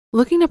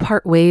Looking to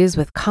part ways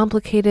with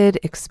complicated,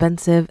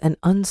 expensive, and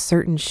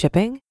uncertain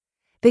shipping?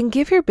 Then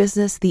give your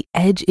business the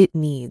edge it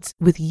needs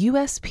with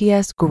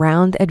USPS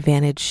Ground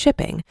Advantage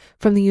shipping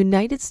from the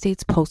United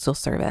States Postal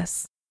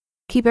Service.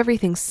 Keep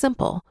everything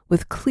simple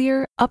with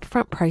clear,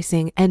 upfront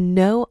pricing and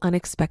no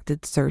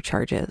unexpected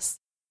surcharges.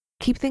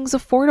 Keep things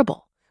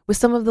affordable with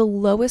some of the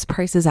lowest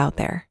prices out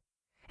there.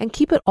 And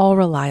keep it all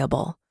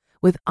reliable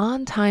with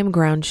on-time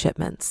ground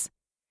shipments.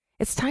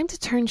 It's time to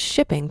turn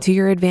shipping to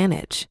your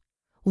advantage.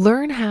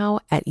 Learn how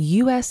at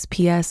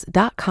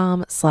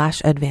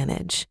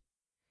USPS.com/advantage.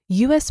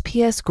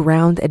 USPS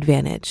Ground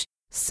Advantage.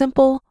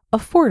 Simple,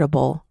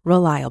 affordable,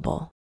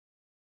 reliable.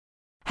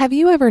 Have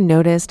you ever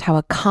noticed how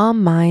a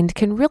calm mind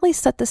can really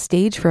set the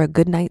stage for a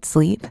good night's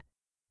sleep?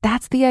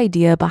 That's the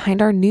idea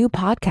behind our new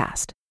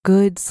podcast,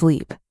 Good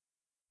Sleep.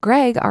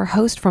 Greg, our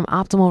host from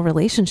Optimal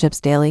Relationships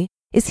Daily,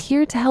 is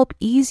here to help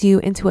ease you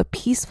into a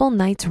peaceful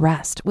night's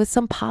rest with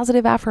some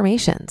positive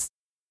affirmations.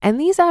 And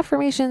these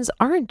affirmations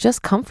aren't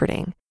just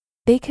comforting.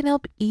 They can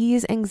help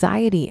ease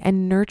anxiety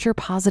and nurture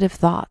positive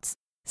thoughts,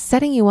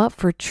 setting you up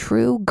for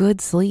true good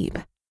sleep.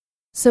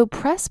 So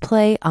press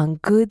play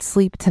on Good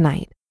Sleep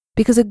tonight,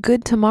 because a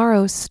good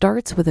tomorrow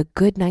starts with a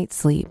good night's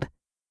sleep.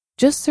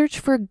 Just search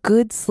for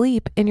Good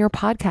Sleep in your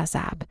podcast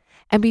app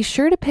and be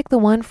sure to pick the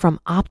one from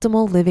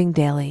Optimal Living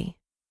Daily.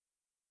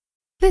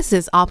 This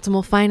is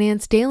Optimal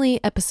Finance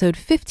Daily, episode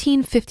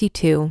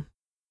 1552,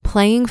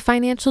 Playing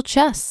Financial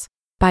Chess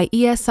by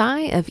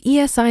ESI of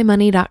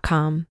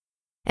esimoney.com.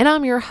 And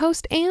I'm your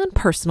host and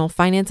personal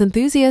finance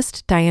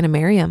enthusiast, Diana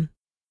Merriam.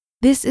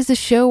 This is a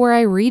show where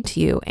I read to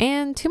you,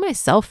 and to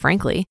myself,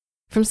 frankly,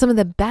 from some of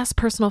the best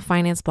personal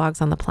finance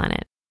blogs on the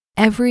planet,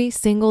 every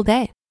single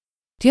day.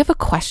 Do you have a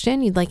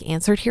question you'd like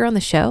answered here on the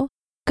show?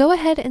 Go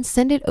ahead and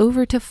send it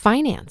over to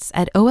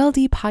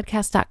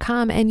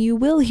finance@oldpodcast.com and you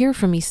will hear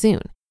from me soon.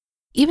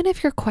 Even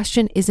if your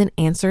question isn't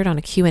answered on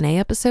a Q&A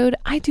episode,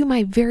 I do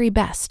my very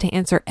best to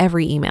answer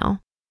every email.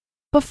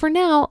 But for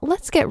now,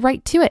 let's get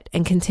right to it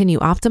and continue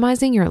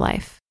optimizing your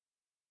life.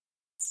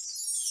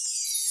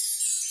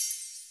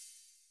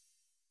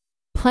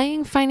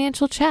 Playing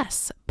Financial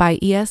Chess by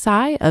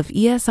ESI of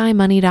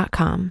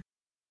esimoney.com.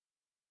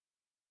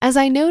 As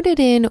I noted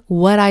in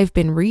What I've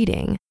Been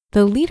Reading,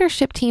 the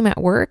leadership team at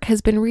work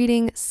has been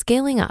reading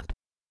Scaling Up,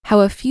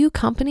 How a Few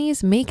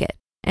Companies Make It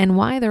and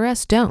Why the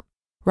Rest Don't,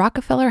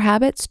 Rockefeller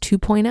Habits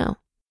 2.0.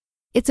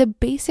 It's a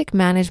basic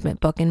management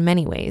book in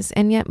many ways,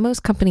 and yet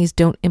most companies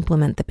don't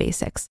implement the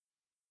basics,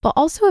 but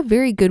also a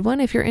very good one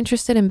if you're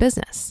interested in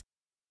business.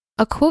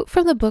 A quote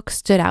from the book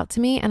stood out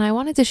to me, and I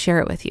wanted to share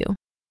it with you.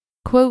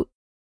 Quote,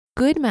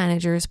 "Good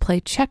managers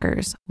play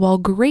checkers while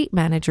great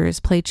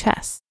managers play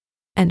chess."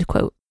 End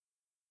quote.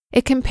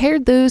 It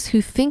compared those who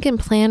think and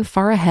plan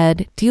far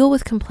ahead, deal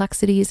with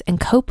complexities, and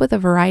cope with a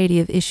variety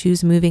of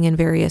issues moving in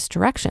various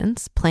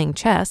directions, playing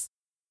chess,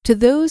 to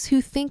those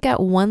who think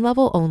at one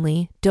level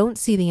only, don't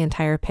see the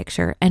entire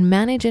picture, and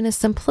manage in a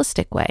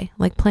simplistic way,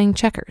 like playing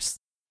checkers.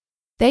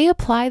 They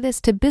apply this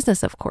to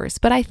business, of course,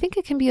 but I think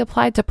it can be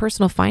applied to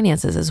personal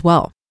finances as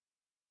well.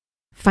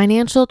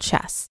 Financial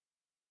chess.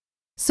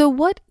 So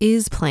what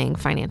is playing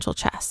financial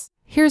chess?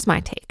 Here's my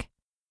take.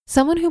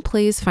 Someone who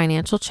plays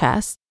financial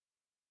chess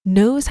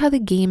knows how the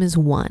game is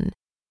won.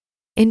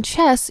 In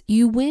chess,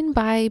 you win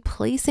by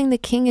placing the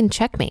king in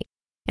checkmate.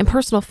 In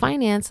personal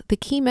finance, the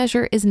key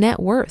measure is net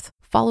worth,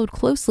 followed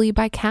closely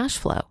by cash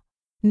flow.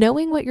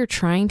 Knowing what you're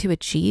trying to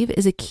achieve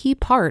is a key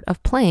part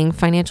of playing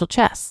financial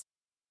chess.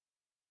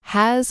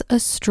 Has a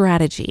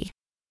strategy.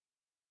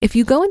 If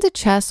you go into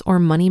chess or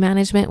money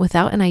management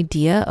without an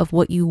idea of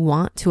what you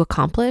want to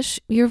accomplish,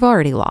 you've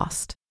already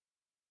lost.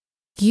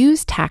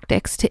 Use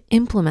tactics to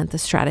implement the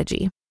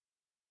strategy.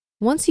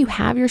 Once you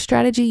have your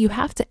strategy, you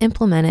have to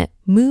implement it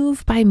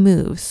move by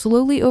move,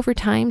 slowly over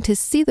time to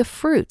see the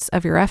fruits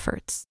of your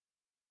efforts.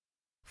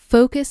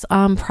 Focus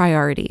on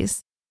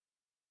priorities.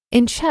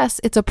 In chess,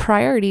 it's a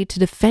priority to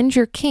defend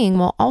your king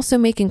while also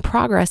making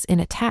progress in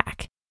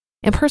attack.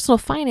 In personal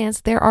finance,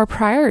 there are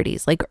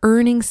priorities like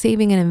earning,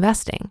 saving, and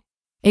investing.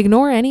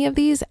 Ignore any of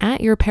these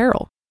at your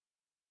peril.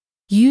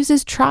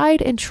 Uses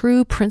tried and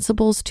true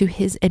principles to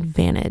his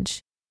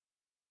advantage.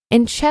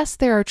 In chess,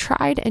 there are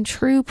tried and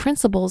true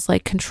principles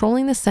like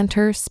controlling the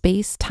center,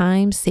 space,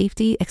 time,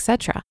 safety,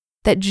 etc.,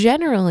 that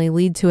generally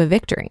lead to a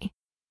victory.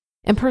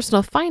 In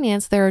personal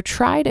finance, there are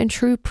tried and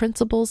true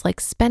principles like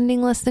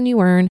spending less than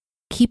you earn,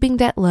 keeping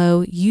debt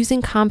low,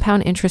 using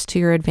compound interest to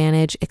your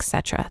advantage,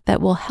 etc.,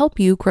 that will help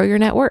you grow your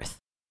net worth,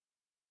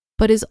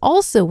 but is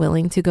also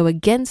willing to go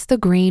against the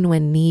grain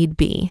when need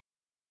be.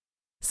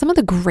 Some of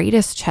the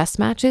greatest chess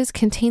matches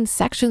contain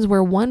sections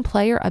where one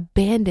player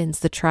abandons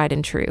the tried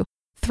and true,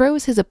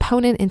 throws his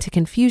opponent into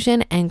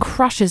confusion, and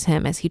crushes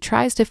him as he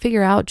tries to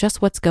figure out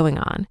just what's going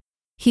on.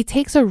 He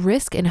takes a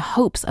risk in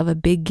hopes of a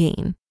big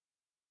gain.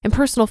 In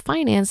personal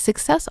finance,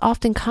 success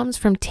often comes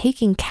from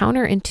taking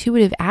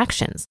counterintuitive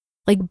actions,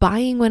 like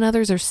buying when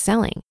others are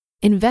selling,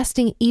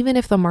 investing even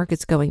if the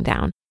market's going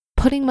down,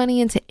 putting money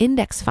into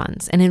index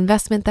funds, an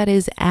investment that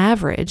is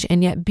average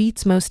and yet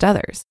beats most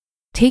others,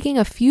 taking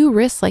a few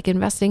risks like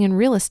investing in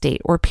real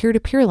estate or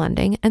peer-to-peer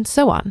lending, and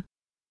so on.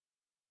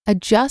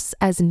 Adjust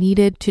as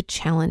needed to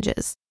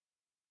challenges.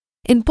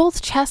 In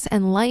both chess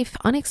and life,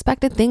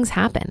 unexpected things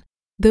happen.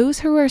 Those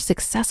who are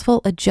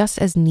successful adjust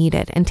as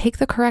needed and take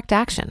the correct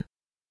action.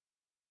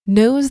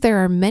 Knows there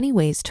are many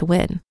ways to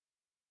win.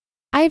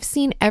 I've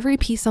seen every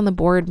piece on the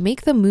board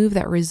make the move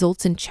that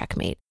results in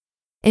checkmate.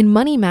 In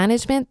money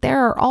management, there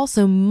are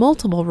also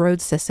multiple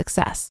roads to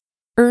success.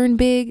 Earn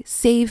big,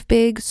 save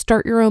big,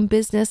 start your own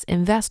business,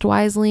 invest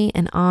wisely,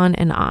 and on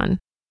and on.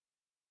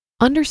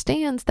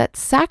 Understands that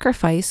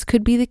sacrifice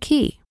could be the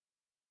key.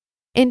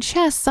 In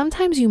chess,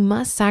 sometimes you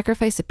must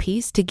sacrifice a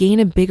piece to gain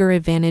a bigger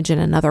advantage in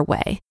another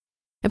way.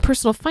 In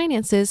personal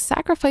finances,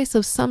 sacrifice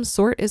of some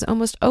sort is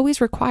almost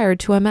always required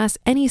to amass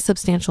any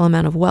substantial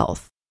amount of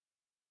wealth.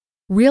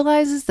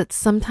 Realizes that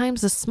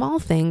sometimes the small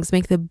things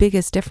make the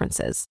biggest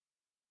differences.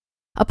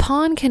 A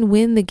pawn can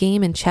win the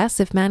game in chess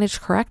if managed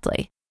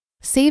correctly.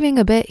 Saving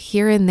a bit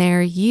here and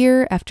there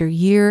year after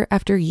year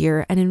after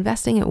year and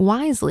investing it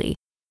wisely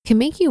can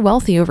make you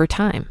wealthy over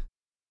time.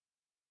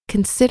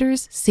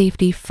 Considers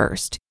safety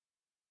first.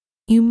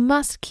 You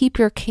must keep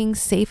your king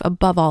safe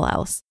above all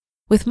else.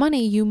 With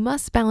money, you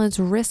must balance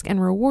risk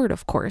and reward,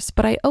 of course,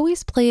 but I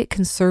always play it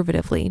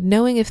conservatively,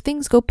 knowing if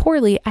things go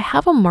poorly, I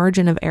have a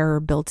margin of error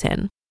built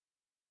in.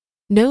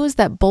 Knows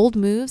that bold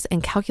moves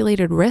and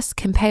calculated risk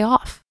can pay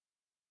off.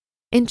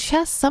 In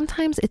chess,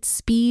 sometimes it's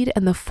speed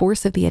and the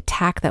force of the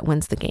attack that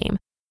wins the game,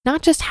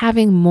 not just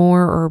having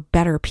more or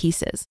better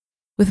pieces.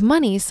 With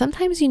money,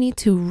 sometimes you need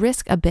to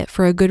risk a bit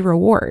for a good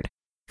reward.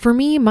 For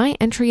me, my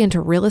entry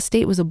into real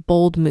estate was a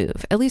bold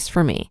move, at least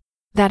for me.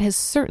 That has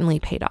certainly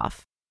paid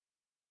off.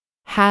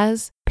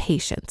 Has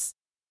patience.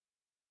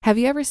 Have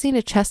you ever seen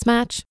a chess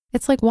match?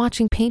 It's like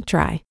watching paint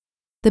dry.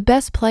 The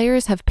best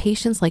players have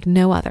patience like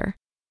no other.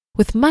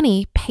 With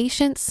money,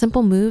 patient,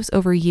 simple moves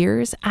over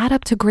years add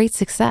up to great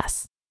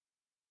success.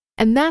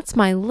 And that's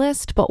my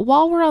list, but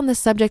while we're on the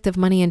subject of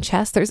money and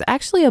chess, there's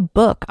actually a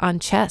book on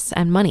chess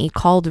and money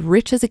called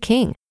Rich as a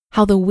King: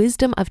 How the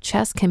Wisdom of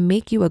Chess Can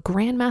Make You a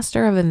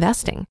Grandmaster of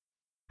Investing.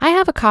 I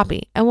have a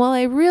copy, and while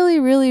I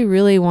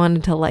really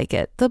wanted to like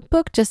it, the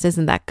book just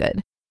isn't that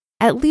good.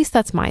 At least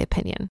that's my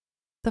opinion.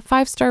 The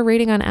 5-star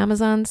rating on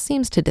Amazon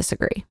seems to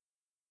disagree.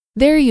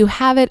 There you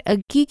have it, a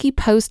geeky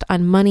post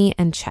on money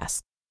and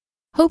chess.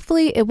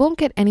 Hopefully it won't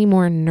get any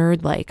more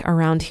nerd-like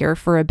around here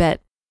for a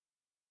bit.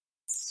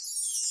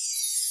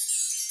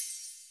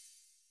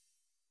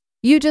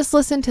 You just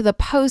listened to the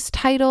post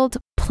titled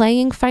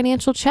Playing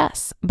Financial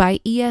Chess by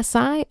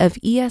ESI of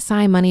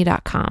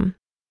esimoney.com.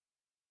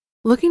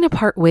 Looking to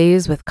part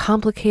ways with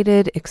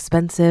complicated,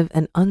 expensive,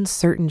 and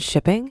uncertain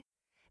shipping?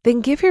 Then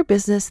give your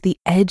business the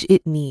edge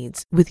it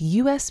needs with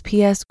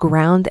USPS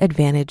Ground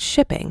Advantage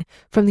shipping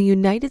from the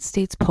United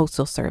States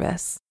Postal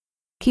Service.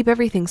 Keep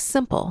everything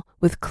simple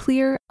with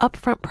clear,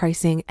 upfront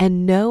pricing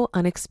and no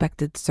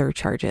unexpected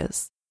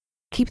surcharges.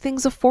 Keep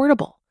things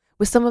affordable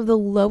with some of the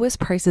lowest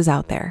prices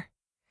out there.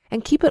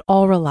 And keep it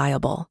all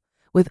reliable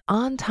with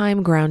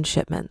on-time ground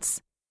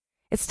shipments.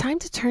 It's time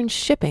to turn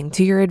shipping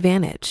to your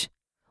advantage.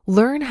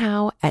 Learn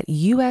how at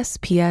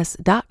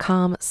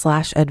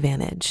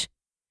USPS.com/advantage.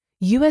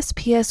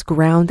 USPS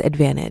Ground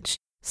Advantage.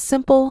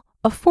 Simple,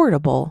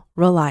 affordable,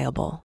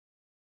 reliable.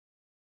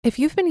 If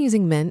you've been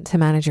using Mint to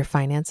manage your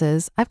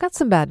finances, I've got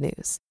some bad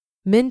news.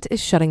 Mint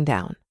is shutting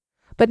down.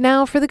 But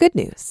now for the good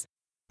news.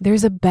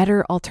 There's a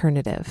better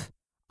alternative.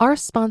 Our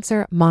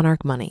sponsor,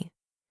 Monarch Money.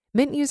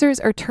 Mint users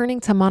are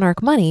turning to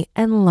Monarch Money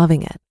and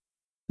loving it.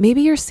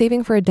 Maybe you're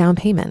saving for a down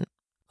payment,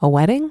 a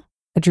wedding,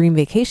 a dream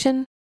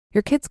vacation,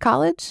 your kids'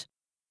 college.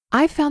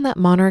 I've found that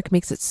Monarch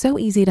makes it so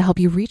easy to help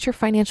you reach your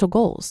financial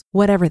goals,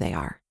 whatever they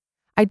are.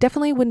 I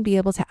definitely wouldn't be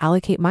able to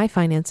allocate my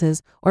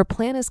finances or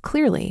plan as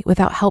clearly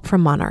without help from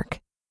Monarch.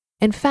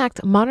 In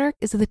fact, Monarch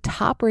is the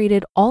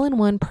top-rated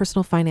all-in-one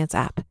personal finance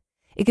app.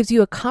 It gives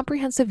you a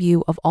comprehensive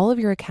view of all of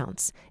your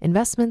accounts,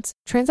 investments,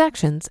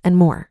 transactions, and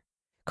more.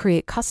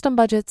 Create custom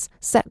budgets,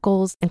 set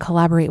goals, and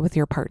collaborate with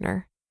your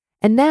partner.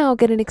 And now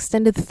get an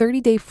extended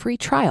 30-day free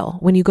trial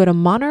when you go to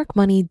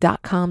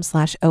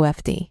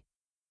monarchmoney.com/OFD.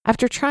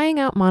 After trying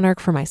out Monarch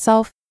for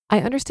myself,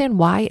 I understand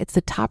why it's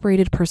the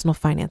top-rated personal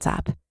finance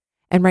app.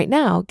 And right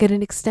now, get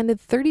an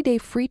extended 30-day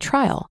free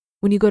trial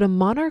when you go to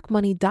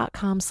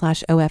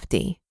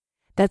monarchmoney.com/OFD.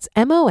 That's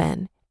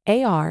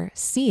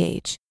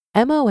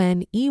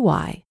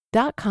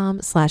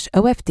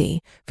monarchmoney.com/OFD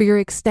for your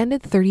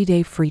extended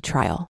 30-day free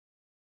trial.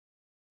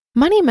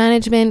 Money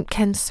management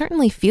can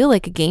certainly feel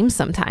like a game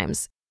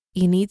sometimes.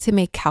 You need to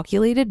make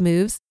calculated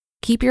moves,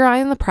 keep your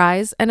eye on the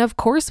prize, and of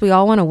course, we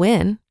all want to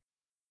win.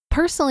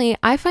 Personally,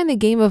 I find the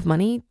game of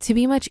money to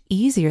be much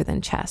easier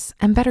than chess,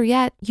 and better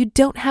yet, you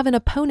don't have an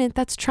opponent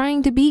that's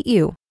trying to beat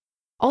you.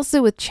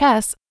 Also with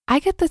chess, I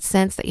get the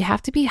sense that you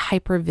have to be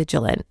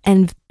hyper-vigilant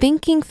and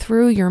thinking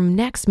through your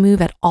next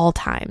move at all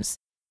times.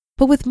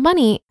 But with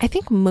money, I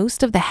think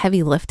most of the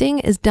heavy lifting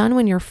is done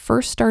when you're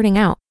first starting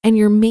out and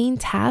your main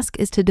task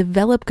is to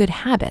develop good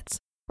habits,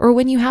 or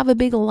when you have a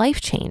big life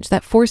change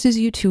that forces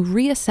you to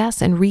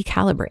reassess and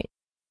recalibrate.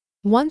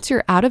 Once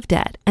you're out of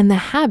debt and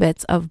the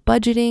habits of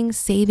budgeting,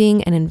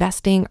 saving, and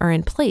investing are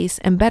in place,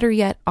 and better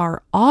yet,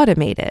 are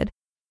automated,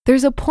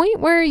 there's a point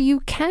where you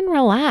can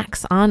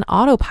relax on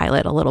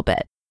autopilot a little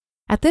bit.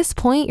 At this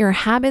point, your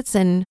habits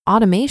and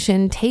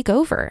automation take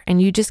over, and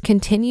you just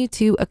continue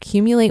to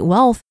accumulate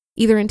wealth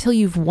either until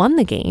you've won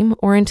the game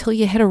or until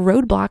you hit a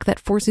roadblock that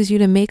forces you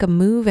to make a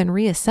move and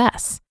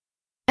reassess.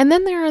 And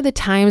then there are the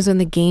times when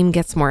the game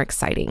gets more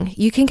exciting.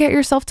 You can get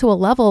yourself to a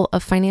level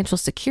of financial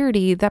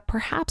security that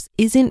perhaps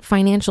isn't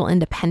financial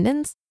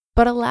independence,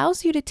 but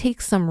allows you to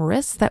take some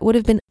risks that would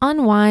have been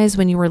unwise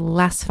when you were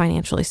less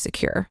financially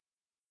secure.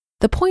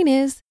 The point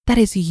is, that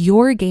is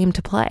your game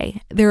to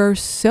play. There are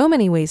so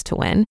many ways to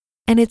win,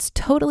 and it's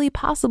totally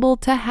possible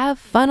to have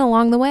fun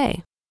along the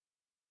way.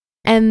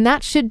 And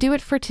that should do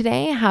it for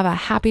today. Have a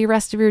happy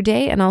rest of your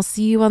day, and I'll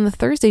see you on the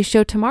Thursday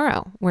show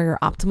tomorrow, where your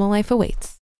optimal life awaits.